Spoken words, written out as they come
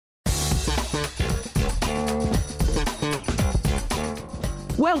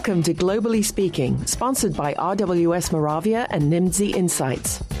Welcome to Globally Speaking, sponsored by RWS Moravia and Nimdzi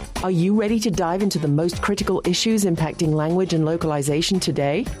Insights. Are you ready to dive into the most critical issues impacting language and localization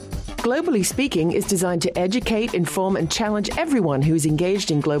today? Globally Speaking is designed to educate, inform, and challenge everyone who is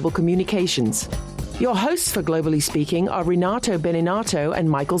engaged in global communications. Your hosts for Globally Speaking are Renato Beninato and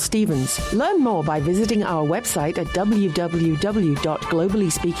Michael Stevens. Learn more by visiting our website at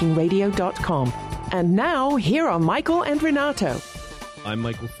www.globallyspeakingradio.com. And now, here are Michael and Renato. I'm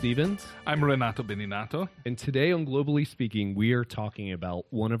Michael Stevens. I'm Renato Beninato. And today on Globally Speaking, we are talking about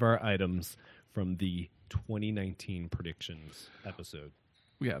one of our items from the 2019 predictions episode.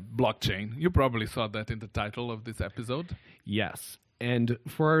 Yeah, blockchain. You probably saw that in the title of this episode. Yes. And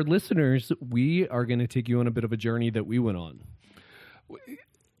for our listeners, we are going to take you on a bit of a journey that we went on.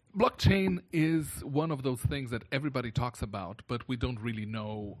 Blockchain is one of those things that everybody talks about, but we don't really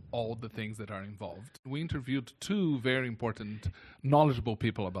know all the things that are involved. We interviewed two very important, knowledgeable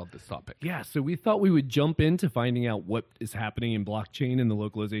people about this topic. Yeah, so we thought we would jump into finding out what is happening in blockchain in the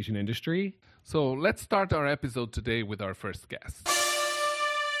localization industry. So let's start our episode today with our first guest.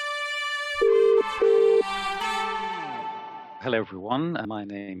 Hello, everyone. My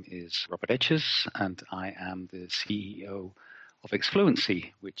name is Robert Etches, and I am the CEO of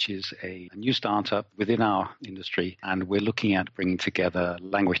Exfluency, which is a new startup within our industry, and we're looking at bringing together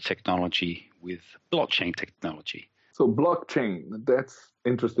language technology with blockchain technology. So blockchain, that's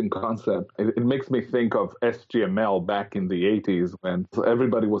interesting concept. It makes me think of SGML back in the 80s when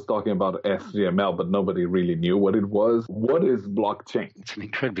everybody was talking about SGML, but nobody really knew what it was. What is blockchain? It's an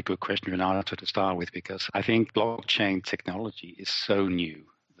incredibly good question, Renato, to start with, because I think blockchain technology is so new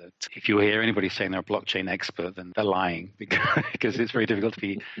that if you hear anybody saying they're a blockchain expert, then they're lying because it's very difficult to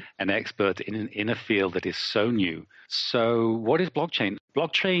be an expert in a field that is so new. So what is blockchain?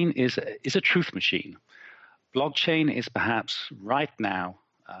 Blockchain is a truth machine. Blockchain is perhaps right now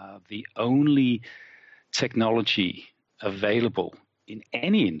the only technology available in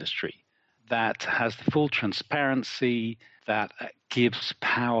any industry that has the full transparency, that gives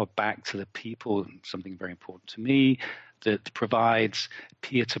power back to the people, something very important to me, that provides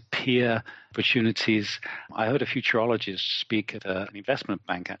peer-to-peer opportunities. I heard a futurologist speak at an investment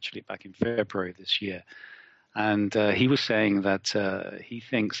bank, actually, back in February this year. And he was saying that he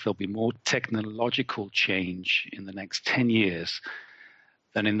thinks there'll be more technological change in the next 10 years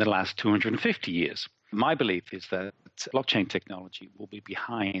than in the last 250 years. My belief is that blockchain technology will be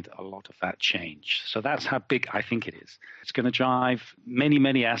behind a lot of that change. So that's how big I think it is. It's going to drive many,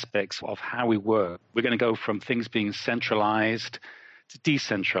 many aspects of how we work. We're going to go from things being centralized to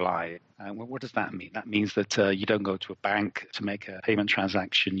decentralized. What does that mean? That means that you don't go to a bank to make a payment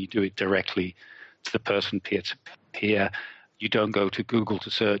transaction. You do it directly to the person peer-to-peer. You don't go to Google to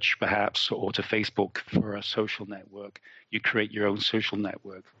search, perhaps, or to Facebook for a social network. You create your own social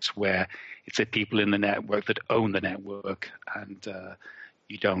networks where it's the people in the network that own the network, and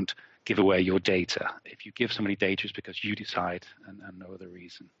you don't give away your data. If you give somebody data, it's because you decide and no other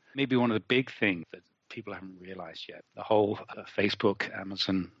reason. Maybe one of the big things that people haven't realized yet, the whole Facebook,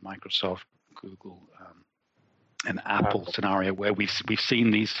 Amazon, Microsoft, Google, and Apple scenario where we've seen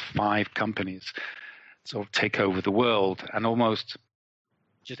these five companies sort of take over the world and almost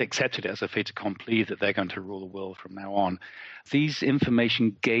just accepted it as a fait accompli that they're going to rule the world from now on. These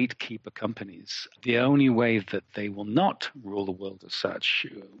information gatekeeper companies, the only way that they will not rule the world as such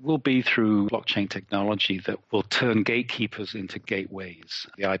will be through blockchain technology that will turn gatekeepers into gateways.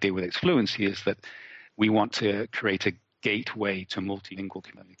 The idea with Exfluency is that we want to create a gateway to multilingual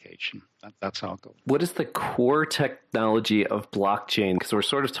communication. That's our goal. What is the core technology of blockchain? Because we're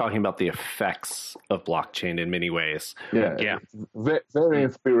sort of talking about the effects of blockchain in many ways. Yeah. Very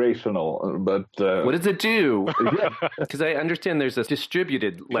inspirational. But what does it do? Because I understand there's a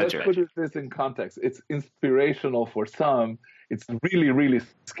distributed ledger. Let's put this in context. It's inspirational for some. It's really, really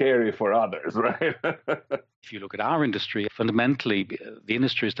scary for others, right? If you look at our industry, fundamentally, the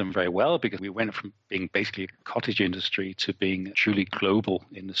industry has done very well because we went from being basically a cottage industry to being a truly global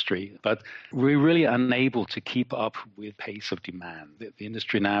industry. But we're really unable to keep up with pace of demand. The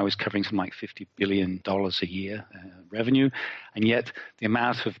industry now is covering something like $50 billion a year revenue, and yet the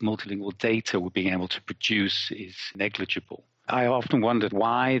amount of multilingual data we're being able to produce is negligible. I often wondered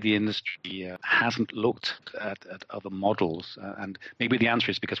why the industry hasn't looked at other models. And maybe the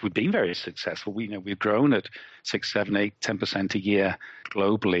answer is because we've been very successful. We've grown at 6, 7, 8, 10% a year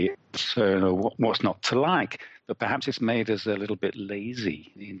globally. So what's not to like? But perhaps it's made us a little bit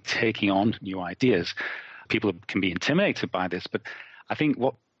lazy in taking on new ideas. People can be intimidated by this, but I think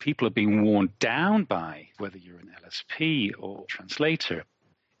what people are being worn down by, whether you're an LSP or translator,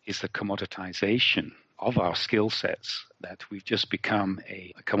 is the commoditization of our skill sets that we've just become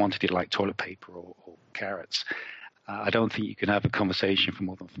a commodity like toilet paper or carrots. I don't think you can have a conversation for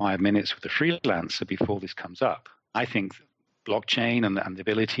more than 5 minutes with a freelancer before this comes up. I think blockchain and the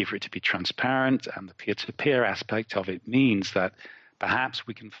ability for it to be transparent and the peer-to-peer aspect of it means that perhaps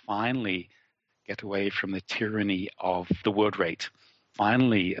we can finally get away from the tyranny of the word rate.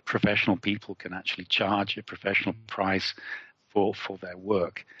 Finally, professional people can actually charge a professional price for their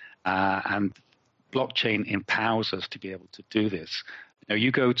work. And blockchain empowers us to be able to do this.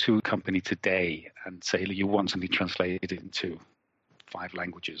 You go to a company today and say you want something translated into 5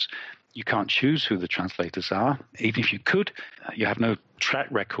 languages. You can't choose who the translators are. Even if you could, you have no track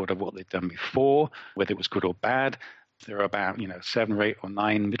record of what they've done before, whether it was good or bad. There are about 7 or 8 or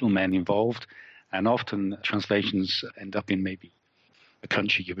 9 middlemen involved, and often translations end up in maybe a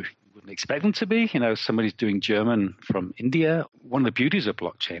country you wouldn't expect them to be. Somebody's doing German from India. One of the beauties of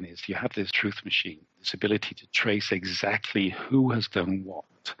blockchain is you have this truth machine, this ability to trace exactly who has done what.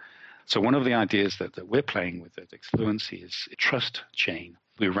 So one of the ideas that we're playing with at Xfluency is a trust chain.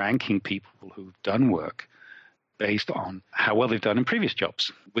 We're ranking people who've done work based on how well they've done in previous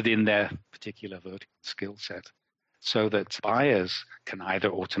jobs within their particular vertical skill set, so that buyers can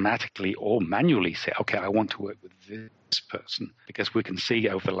either automatically or manually say, okay, I want to work with this person, because we can see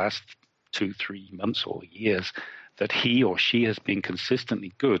over the last 2-3 months or years that he or she has been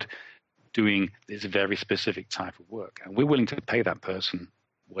consistently good doing this very specific type of work. And we're willing to pay that person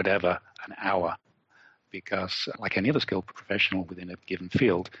whatever an hour, because like any other skilled professional within a given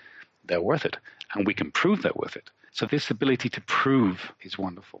field, they're worth it. And we can prove they're worth it. So this ability to prove is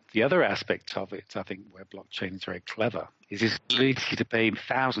wonderful. The other aspect of it, I think, where blockchain is very clever, is this ability to pay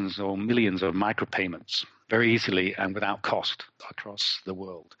thousands or millions of micropayments very easily and without cost across the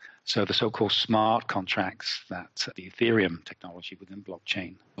world. So the so-called smart contracts that the Ethereum technology within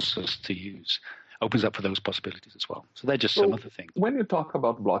blockchain allows us to use opens up for those possibilities as well. So they're just some of the things. When you talk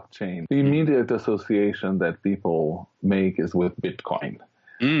about blockchain, the immediate association that people make is with Bitcoin.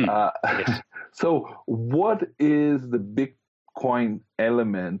 Yes. So what is the Bitcoin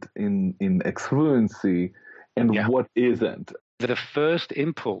element in Xfluency and what isn't? The first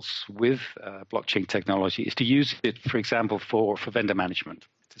impulse with blockchain technology is to use it, for example, for vendor management,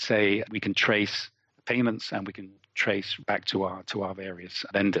 to say we can trace payments and we can trace back to our various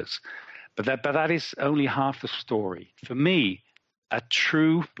vendors. But that is only half the story. For me, a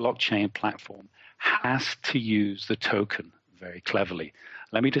true blockchain platform has to use the token very cleverly.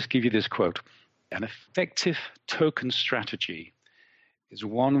 Let me just give you this quote. An effective token strategy is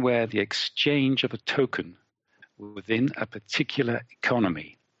one where the exchange of a token within a particular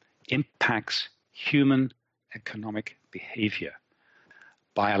economy impacts human economic behavior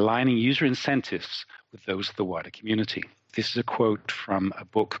by aligning user incentives with those of the wider community. This is a quote from a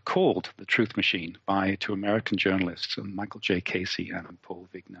book called The Truth Machine by 2 American journalists, Michael J. Casey and Paul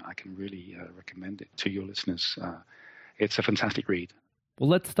Vigna. I can really recommend it to your listeners. It's a fantastic read. Well,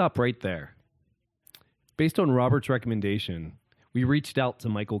 let's stop right there. Based on Robert's recommendation, we reached out to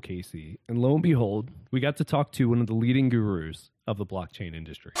Michael Casey, and lo and behold, we got to talk to one of the leading gurus of the blockchain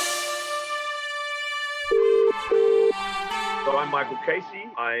industry. So I'm Michael Casey.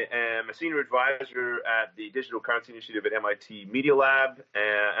 I am a senior advisor at the Digital Currency Initiative at MIT Media Lab,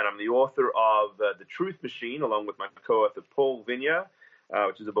 and I'm the author of The Truth Machine, along with my co-author Paul Vigna,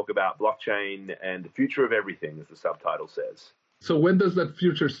 which is a book about blockchain and the future of everything, as the subtitle says. So when does that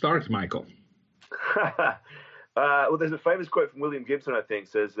future start, Michael? Well, there's a famous quote from William Gibson, I think,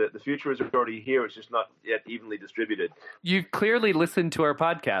 says that the future is already here. It's just not yet evenly distributed. You've clearly listened to our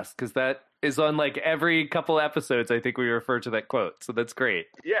podcast, because that is on like every couple episodes. I think we refer to that quote. So that's great.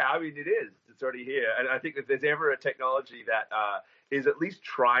 Yeah, I mean, it is. It's already here. And I think if there's ever a technology that is at least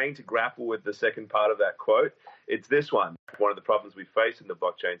trying to grapple with the second part of that quote, it's this one. One of the problems we face in the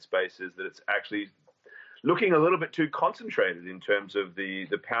blockchain space is that it's actually looking a little bit too concentrated in terms of the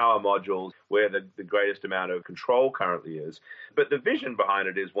power modules where the greatest amount of control currently is. But the vision behind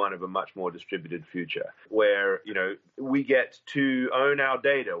it is one of a much more distributed future where, we get to own our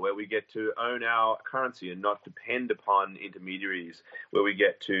data, where we get to own our currency and not depend upon intermediaries, where we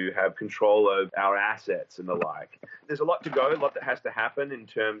get to have control of our assets and the like. There's a lot to go, a lot that has to happen in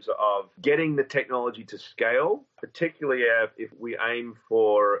terms of getting the technology to scale, particularly if we aim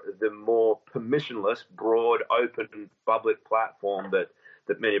for the more permissionless, broad, open, public platform that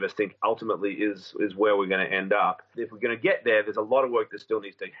many of us think ultimately is where we're going to end up. If we're going to get there, there's a lot of work that still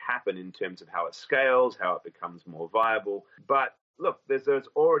needs to happen in terms of how it scales, how it becomes more viable. But look, there's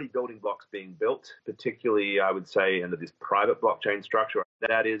already building blocks being built, particularly, I would say, under this private blockchain structure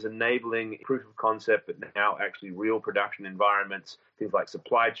that is enabling proof of concept, but now actually real production environments, things like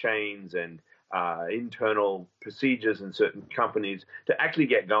supply chains and internal procedures in certain companies to actually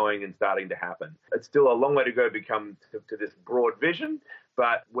get going and starting to happen. It's still a long way to go to this broad vision,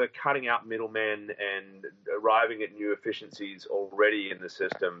 but we're cutting out middlemen and arriving at new efficiencies already in the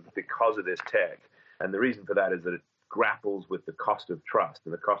system because of this tech. And the reason for that is that it grapples with the cost of trust,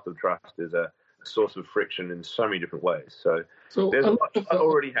 and the cost of trust is a source of friction in so many different ways. So there's a lot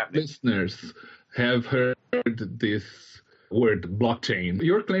already happening. Listeners have heard this word blockchain.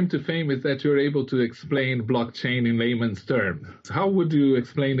 Your claim to fame is that you're able to explain blockchain in layman's terms. How would you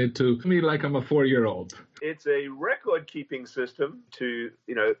explain it to me like I'm a 4-year-old? It's a record-keeping system to,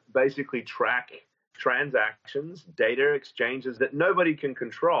 basically track transactions, data exchanges that nobody can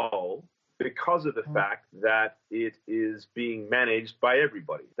control because of the fact that it is being managed by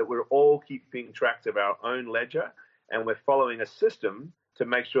everybody, that we're all keeping track of our own ledger, and we're following a system to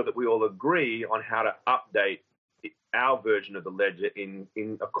make sure that we all agree on how to update our version of the ledger in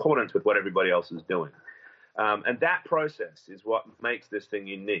accordance with what everybody else is doing. And that process is what makes this thing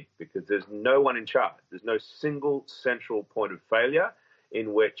unique, because there's no one in charge. There's no single central point of failure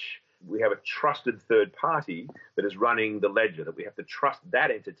in which we have a trusted third party that is running the ledger, that we have to trust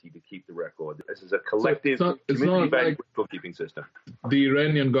that entity to keep the record. This is a collective, community-based record-keeping system. The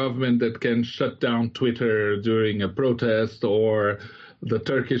Iranian government that can shut down Twitter during a protest, or the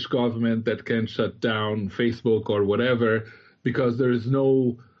Turkish government that can shut down Facebook or whatever, because there is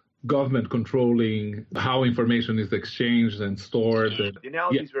no government controlling how information is exchanged and stored. The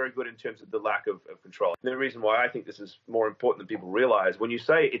analogy is very good in terms of the lack of control. The reason why I think this is more important than people realize, when you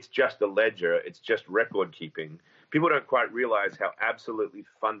say it's just a ledger, it's just record keeping, people don't quite realize how absolutely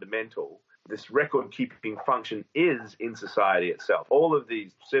fundamental this record keeping function is in society itself. All of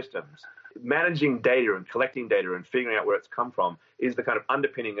these systems, managing data and collecting data and figuring out where it's come from, is the kind of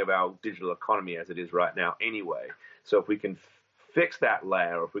underpinning of our digital economy as it is right now anyway. So if we can fix that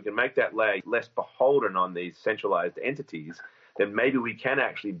layer, or if we can make that layer less beholden on these centralized entities, then maybe we can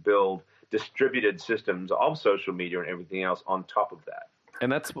actually build distributed systems of social media and everything else on top of that.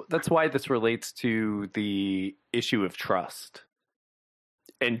 And that's why this relates to the issue of trust.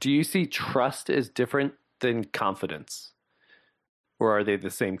 And do you see trust as different than confidence? Or are they the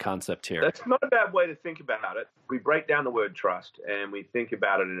same concept here? That's not a bad way to think about it. We break down the word trust and we think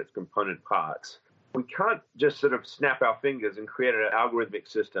about it in its component parts. We can't just sort of snap our fingers and create an algorithmic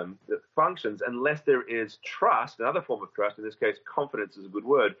system that functions unless there is trust, another form of trust, in this case, confidence is a good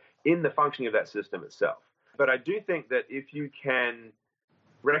word, in the functioning of that system itself. But I do think that if you can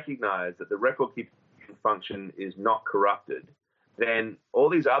recognize that the record-keeping function is not corrupted, then all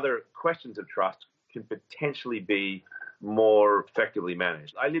these other questions of trust can potentially be more effectively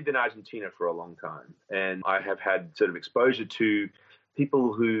managed. I lived in Argentina for a long time, and I have had sort of exposure to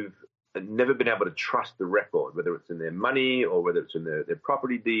people who've never been able to trust the record, whether it's in their money or whether it's in their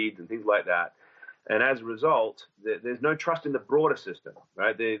property deeds and things like that. And as a result, there's no trust in the broader system,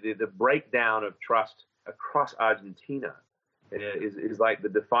 right? The breakdown of trust across Argentina is like the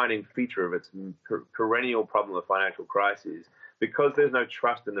defining feature of its perennial problem of financial crises, because there's no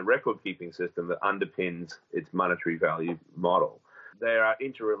trust in the record-keeping system that underpins its monetary value model. They are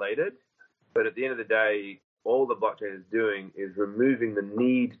interrelated, but at the end of the day, all the blockchain is doing is removing the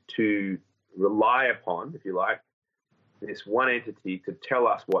need to rely upon, if you like, this one entity to tell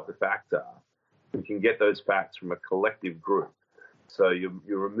us what the facts are. We can get those facts from a collective group. So you're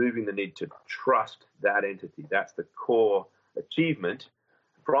removing the need to trust that entity. That's the core achievement.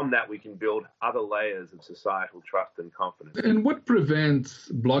 From that, we can build other layers of societal trust and confidence. And what prevents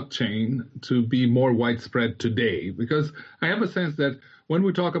blockchain to be more widespread today? Because I have a sense that when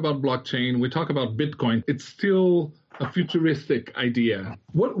we talk about blockchain, we talk about Bitcoin, it's still a futuristic idea.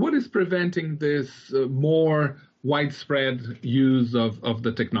 What is preventing this more widespread use of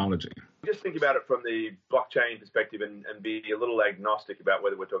the technology? Just think about it from the blockchain perspective and be a little agnostic about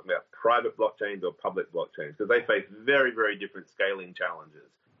whether we're talking about private blockchains or public blockchains, because they face very, very different scaling challenges.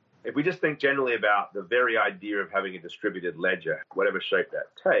 If we just think generally about the very idea of having a distributed ledger, whatever shape that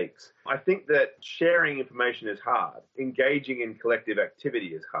takes, I think that sharing information is hard. Engaging in collective activity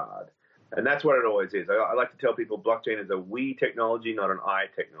is hard. And that's what it always is. I like to tell people blockchain is a we technology, not an I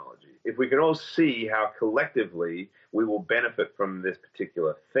technology. If we can all see how collectively we will benefit from this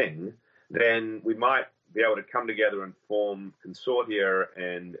particular thing, then we might be able to come together and form consortia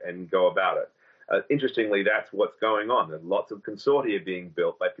and go about it. Interestingly, that's what's going on. There's lots of consortia being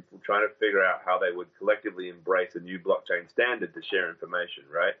built by people trying to figure out how they would collectively embrace a new blockchain standard to share information,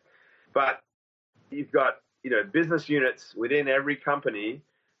 right? But you've got, business units within every company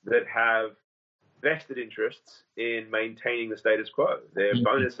that have vested interests in maintaining the status quo. Their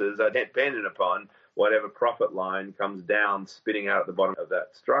bonuses are dependent upon whatever profit line comes down, spitting out at the bottom of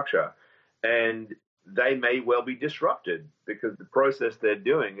that structure. And they may well be disrupted because the process they're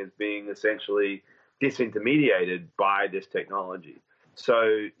doing is being essentially disintermediated by this technology.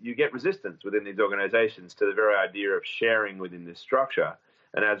 So you get resistance within these organizations to the very idea of sharing within this structure.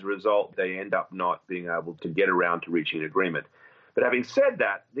 And as a result, they end up not being able to get around to reaching an agreement. But having said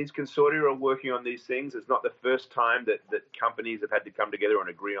that, these consortia are working on these things. It's not the first time that companies have had to come together and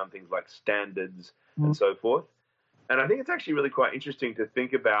agree on things like standards and so forth. And I think it's actually really quite interesting to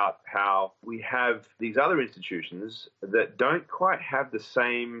think about how we have these other institutions that don't quite have the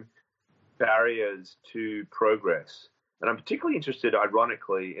same barriers to progress. And I'm particularly interested,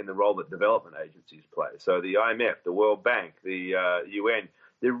 ironically, in the role that development agencies play. So the IMF, the World Bank, the UN,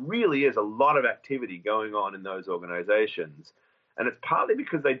 there really is a lot of activity going on in those organizations. And it's partly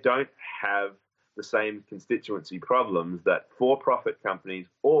because they don't have the same constituency problems that for-profit companies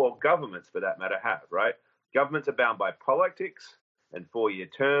or governments, for that matter, have, right? Governments are bound by politics and four-year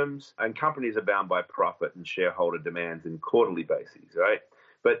terms, and companies are bound by profit and shareholder demands in quarterly bases, right?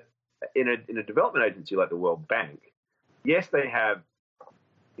 But in a development agency like the World Bank, yes, they have,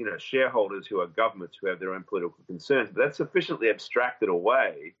 shareholders who are governments who have their own political concerns, but that's sufficiently abstracted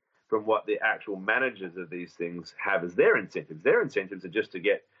away from what the actual managers of these things have as their incentives. Their incentives are just to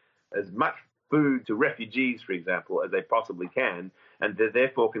get as much food to refugees, for example, as they possibly can, and they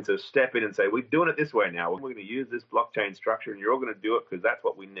therefore can sort of step in and say, we're doing it this way now. We're going to use this blockchain structure, and you're all going to do it because that's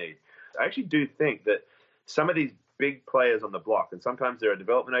what we need. I actually do think that some of these big players on the block, and sometimes they're a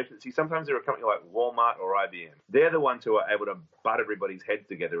development agency, sometimes they're a company like Walmart or IBM. They're the ones who are able to butt everybody's heads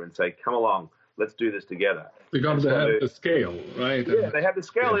together and say, come along, let's do this together. Because they have the scale, right? Yeah, they have the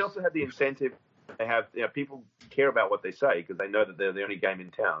scale. Yes. They also have the incentive. They have, people care about what they say because they know that they're the only game in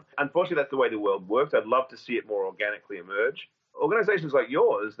town. Unfortunately, that's the way the world works. I'd love to see it more organically emerge. Organizations like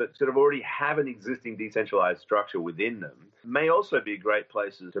yours that sort of already have an existing decentralized structure within them may also be great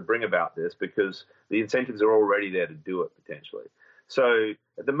places to bring about this because the incentives are already there to do it potentially. So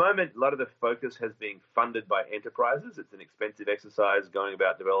at the moment, a lot of the focus has been funded by enterprises. It's an expensive exercise going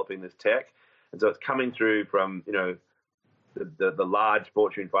about developing this tech. And so it's coming through from, the large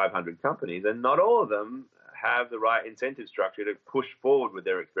Fortune 500 companies, and not all of them have the right incentive structure to push forward with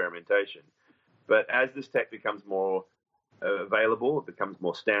their experimentation. But as this tech becomes more available, it becomes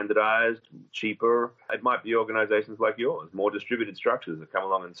more standardized, cheaper, it might be organizations like yours, more distributed structures that come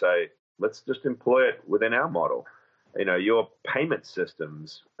along and say, let's just employ it within our model. Your payment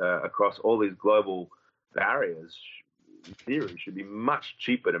systems across all these global barriers, in theory, should be much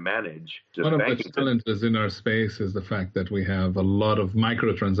cheaper to manage. One of the challenges in our space is the fact that we have a lot of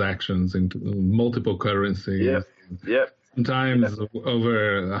microtransactions into multiple currencies. Yep. Sometimes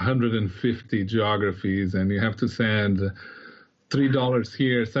over 150 geographies, and you have to send $3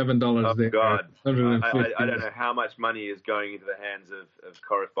 here, $7 there. God. 150. I don't know how much money is going into the hands of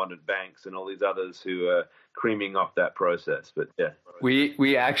correspondent banks and all these others who are creaming off that process. But yeah.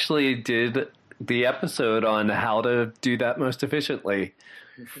 We actually did the episode on how to do that most efficiently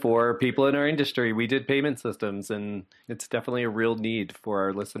for people in our industry. We did payment systems, and it's definitely a real need for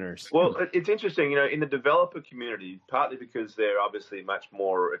our listeners. Well, it's interesting, in the developer community, partly because they're obviously much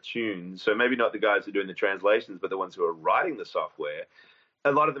more attuned. So maybe not the guys who are doing the translations, but the ones who are writing the software.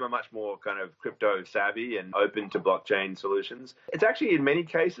 A lot of them are much more kind of crypto savvy and open to blockchain solutions. It's actually, in many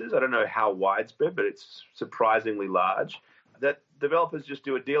cases, I don't know how widespread, but it's surprisingly large, that developers just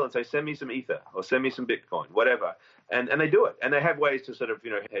do a deal and say, send me some Ether or send me some Bitcoin, whatever. And they do it. And they have ways to sort of,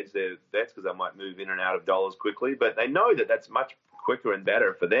 hedge their bets because they might move in and out of dollars quickly. But they know that that's much quicker and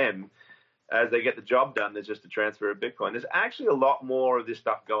better for them as they get the job done than just a transfer of Bitcoin. There's actually a lot more of this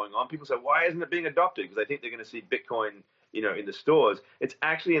stuff going on. People say, why isn't it being adopted? Because they think they're going to see Bitcoin, in the stores. It's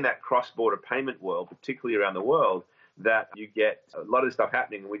actually in that cross-border payment world, particularly around the world, that you get a lot of this stuff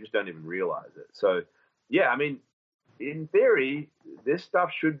happening and we just don't even realize it. So, yeah, in theory, this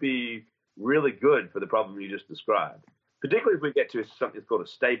stuff should be really good for the problem you just described, particularly if we get to something that's called a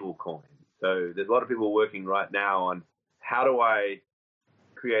stable coin. So there's a lot of people working right now on how do I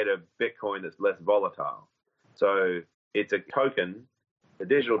create a Bitcoin that's less volatile. So it's a token, a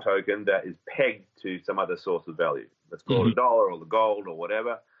digital token that is pegged to some other source of value. Let's call it a dollar or the gold or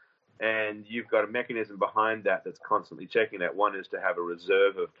whatever. And you've got a mechanism behind that that's constantly checking that. One is to have a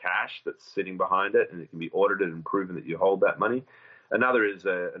reserve of cash that's sitting behind it, and it can be audited and proven that you hold that money. Another is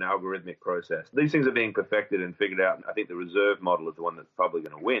an algorithmic process. These things are being perfected and figured out, and I think the reserve model is the one that's probably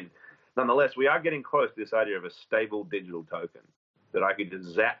going to win. Nonetheless, we are getting close to this idea of a stable digital token that I could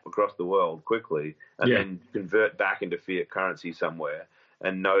just zap across the world quickly and then convert back into fiat currency somewhere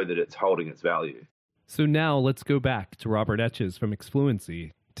and know that it's holding its value. So now let's go back to Robert Etches from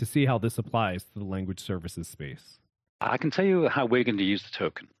Exfluency to see how this applies to the language services space. I can tell you how we're going to use the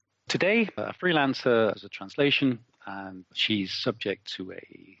token. Today, a freelancer has a translation, and she's subject to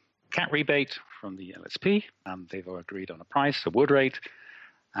a CAT rebate from the LSP, and they've agreed on a price, a word rate,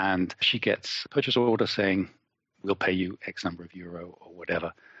 and she gets a purchase order saying, we'll pay you X number of euro or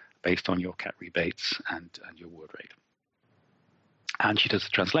whatever based on your CAT rebates and your word rate. And she does the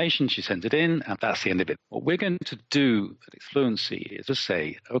translation, she sends it in, and that's the end of it. What we're going to do at Fluency is to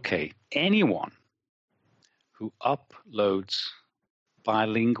say, okay, anyone who uploads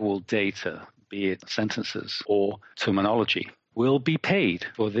bilingual data, be it sentences or terminology, will be paid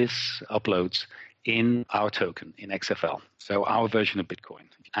for this uploads in our token, in XFL, so our version of Bitcoin.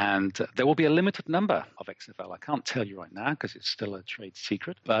 And there will be a limited number of XFL. I can't tell you right now because it's still a trade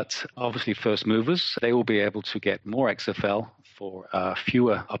secret, but obviously first movers, they will be able to get more XFL for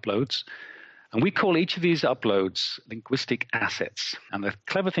fewer uploads. And we call each of these uploads linguistic assets. And the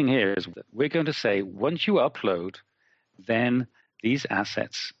clever thing here is that we're going to say, once you upload, then these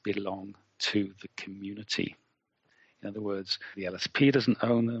assets belong to the community. In other words, the LSP doesn't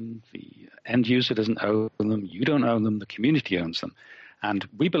own them, the end user doesn't own them, you don't own them, the community owns them. And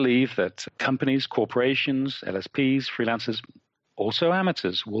we believe that companies, corporations, LSPs, freelancers, also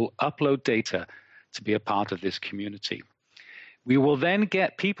amateurs, will upload data to be a part of this community. We will then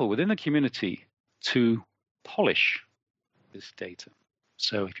get people within the community to polish this data.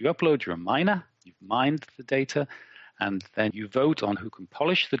 So if you upload, you're a miner, you've mined the data, and then you vote on who can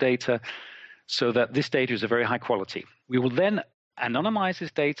polish the data so that this data is of very high quality. We will then anonymize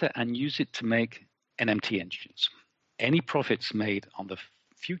this data and use it to make NMT engines. Any profits made on the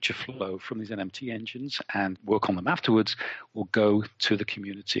future flow from these NMT engines and work on them afterwards will go to the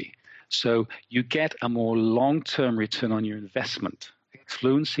community. So you get a more long-term return on your investment.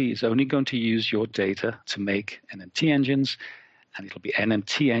 Fluency is only going to use your data to make NMT engines, and it'll be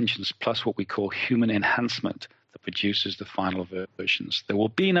NMT engines plus what we call human enhancement that produces the final versions. There will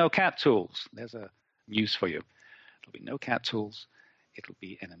be no CAT tools. There's a news for you. There'll be no CAT tools. It'll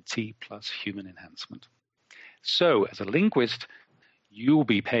be NMT plus human enhancement. So as a linguist, you will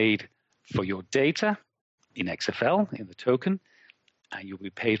be paid for your data in XFL, in the token, and you'll be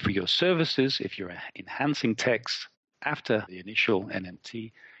paid for your services. If you're enhancing text after the initial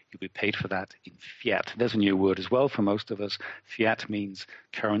NMT, you'll be paid for that in fiat. There's a new word as well for most of us. Fiat means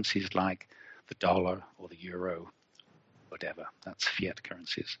currencies like the dollar or the euro, whatever. That's fiat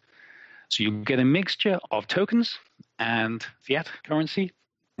currencies. So you get a mixture of tokens and fiat currency.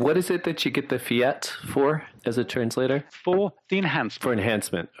 What is it that you get the fiat for as a translator? For the enhancement. For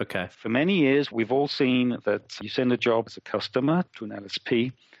enhancement, okay. For many years, we've all seen that you send a job as a customer to an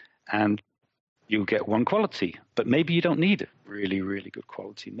LSP and you get one quality, but maybe you don't need really, really good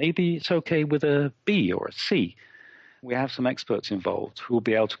quality. Maybe it's okay with a B or a C. We have some experts involved who will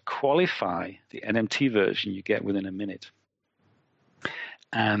be able to qualify the NMT version you get within a minute.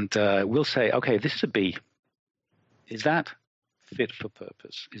 And we'll say, okay, this is a B. Is that fit for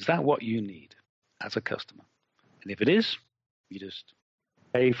purpose? Is that what you need as a customer? And if it is, you just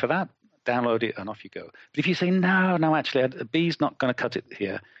pay for that, download it, and off you go. But if you say, no, actually, a B's not going to cut it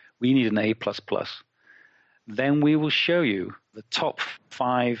here. We need an A++. Then we will show you the top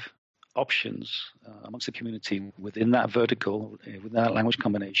 5 options amongst the community within that vertical, within that language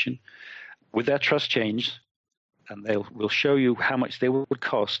combination, with their trust change, and we'll show you how much they would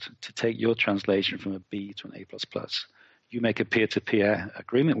cost to take your translation from a B to an A++. You make a peer-to-peer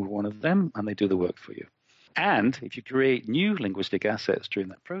agreement with one of them, and they do the work for you. And if you create new linguistic assets during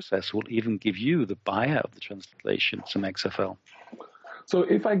that process, we'll even give you, the buyer of the translation, some XFL. So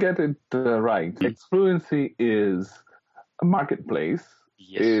if I get it right, Fluency is a marketplace.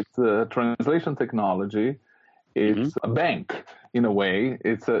 Yes. It's a translation technology. It's a bank, in a way.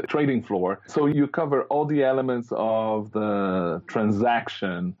 It's a trading floor. So you cover all the elements of the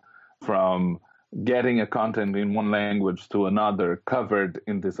transaction, from getting a content in one language to another, covered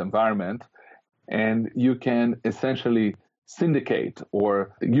in this environment. And you can essentially syndicate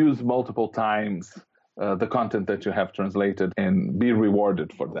or use multiple times the content that you have translated and be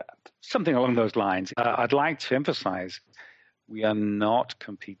rewarded for that. Something along those lines. I'd like to emphasize, we are not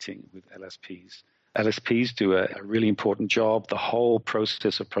competing with LSPs. LSPs do a really important job. The whole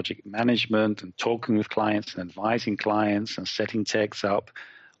process of project management and talking with clients and advising clients and setting texts up,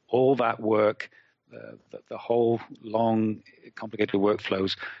 all that work, the whole long, complicated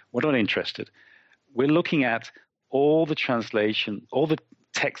workflows, we're not interested. We're looking at all the translation, all the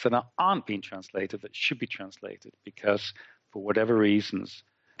texts that aren't being translated that should be translated because, for whatever reasons,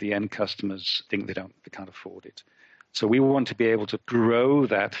 the end customers think they can't afford it. So we want to be able to grow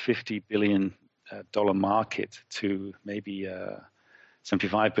that $50 billion market to maybe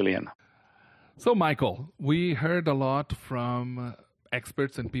 $75 billion. So, Michael, we heard a lot from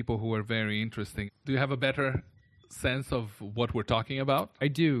experts and people who are very interesting. Do you have a better sense of what we're talking about? I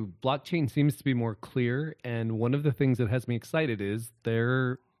do. Blockchain seems to be more clear, and one of the things that has me excited is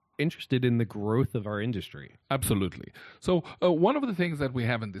they're interested in the growth of our industry. Absolutely. So one of the things that we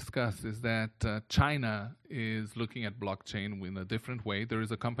haven't discussed is that China is looking at blockchain in a different way. There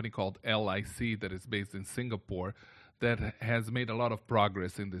is a company called LIC that is based in Singapore that has made a lot of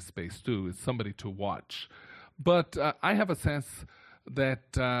progress in this space too. It's somebody to watch. But I have a sense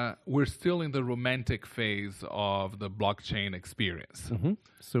that we're still in the romantic phase of the blockchain experience. Mm-hmm.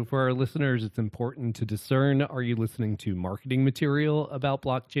 So for our listeners, it's important to discern, are you listening to marketing material about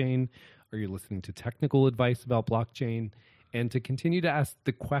blockchain? Are you listening to technical advice about blockchain? And to continue to ask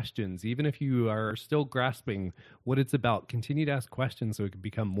the questions, even if you are still grasping what it's about, continue to ask questions so it can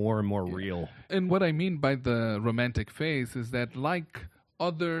become more and more real. And what I mean by the romantic phase is that, like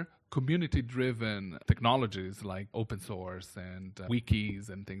other community-driven technologies like open source and wikis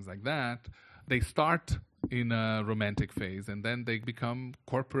and things like that, they start in a romantic phase and then they become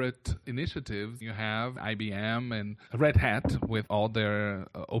corporate initiatives. You have IBM and Red Hat with all their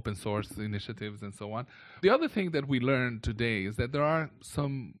open source initiatives and so on. The other thing that we learned today is that there are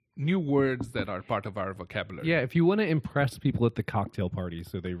some new words that are part of our vocabulary. Yeah, if you want to impress people at the cocktail party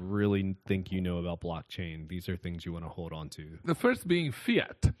so they really think you know about blockchain, these are things you want to hold on to. The first being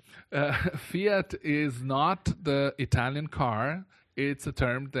fiat. Fiat is not the Italian car. It's a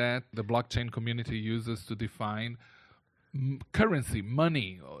term that the blockchain community uses to define currency,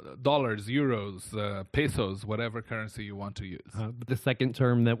 money, dollars, euros, pesos, whatever currency you want to use. The second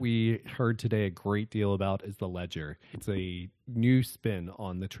term that we heard today a great deal about is the ledger. It's a new spin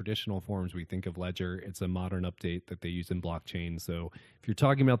on the traditional forms we think of ledger. It's a modern update that they use in blockchain. So if you're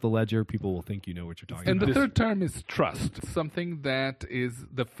talking about the ledger, people will think you know what you're talking about. And the third term is trust, something that is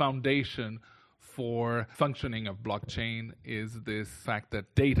the foundation for functioning of blockchain is this fact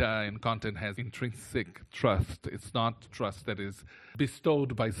that data and content has intrinsic trust. It's not trust that is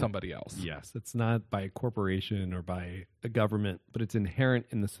bestowed by somebody else. Yes, it's not by a corporation or by a government, but it's inherent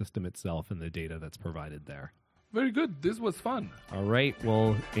in the system itself and the data that's provided there. Very good. This was fun. All right.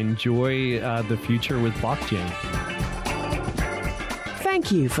 Well, enjoy the future with blockchain.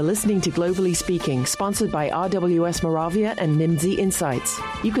 Thank you for listening to Globally Speaking, sponsored by RWS Moravia and Nimdzi Insights.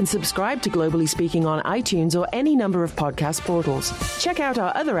 You can subscribe to Globally Speaking on iTunes or any number of podcast portals. Check out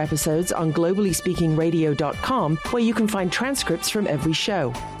our other episodes on globallyspeakingradio.com, where you can find transcripts from every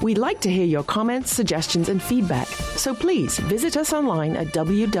show. We'd like to hear your comments, suggestions, and feedback. So please visit us online at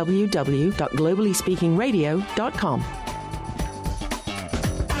www.globallyspeakingradio.com.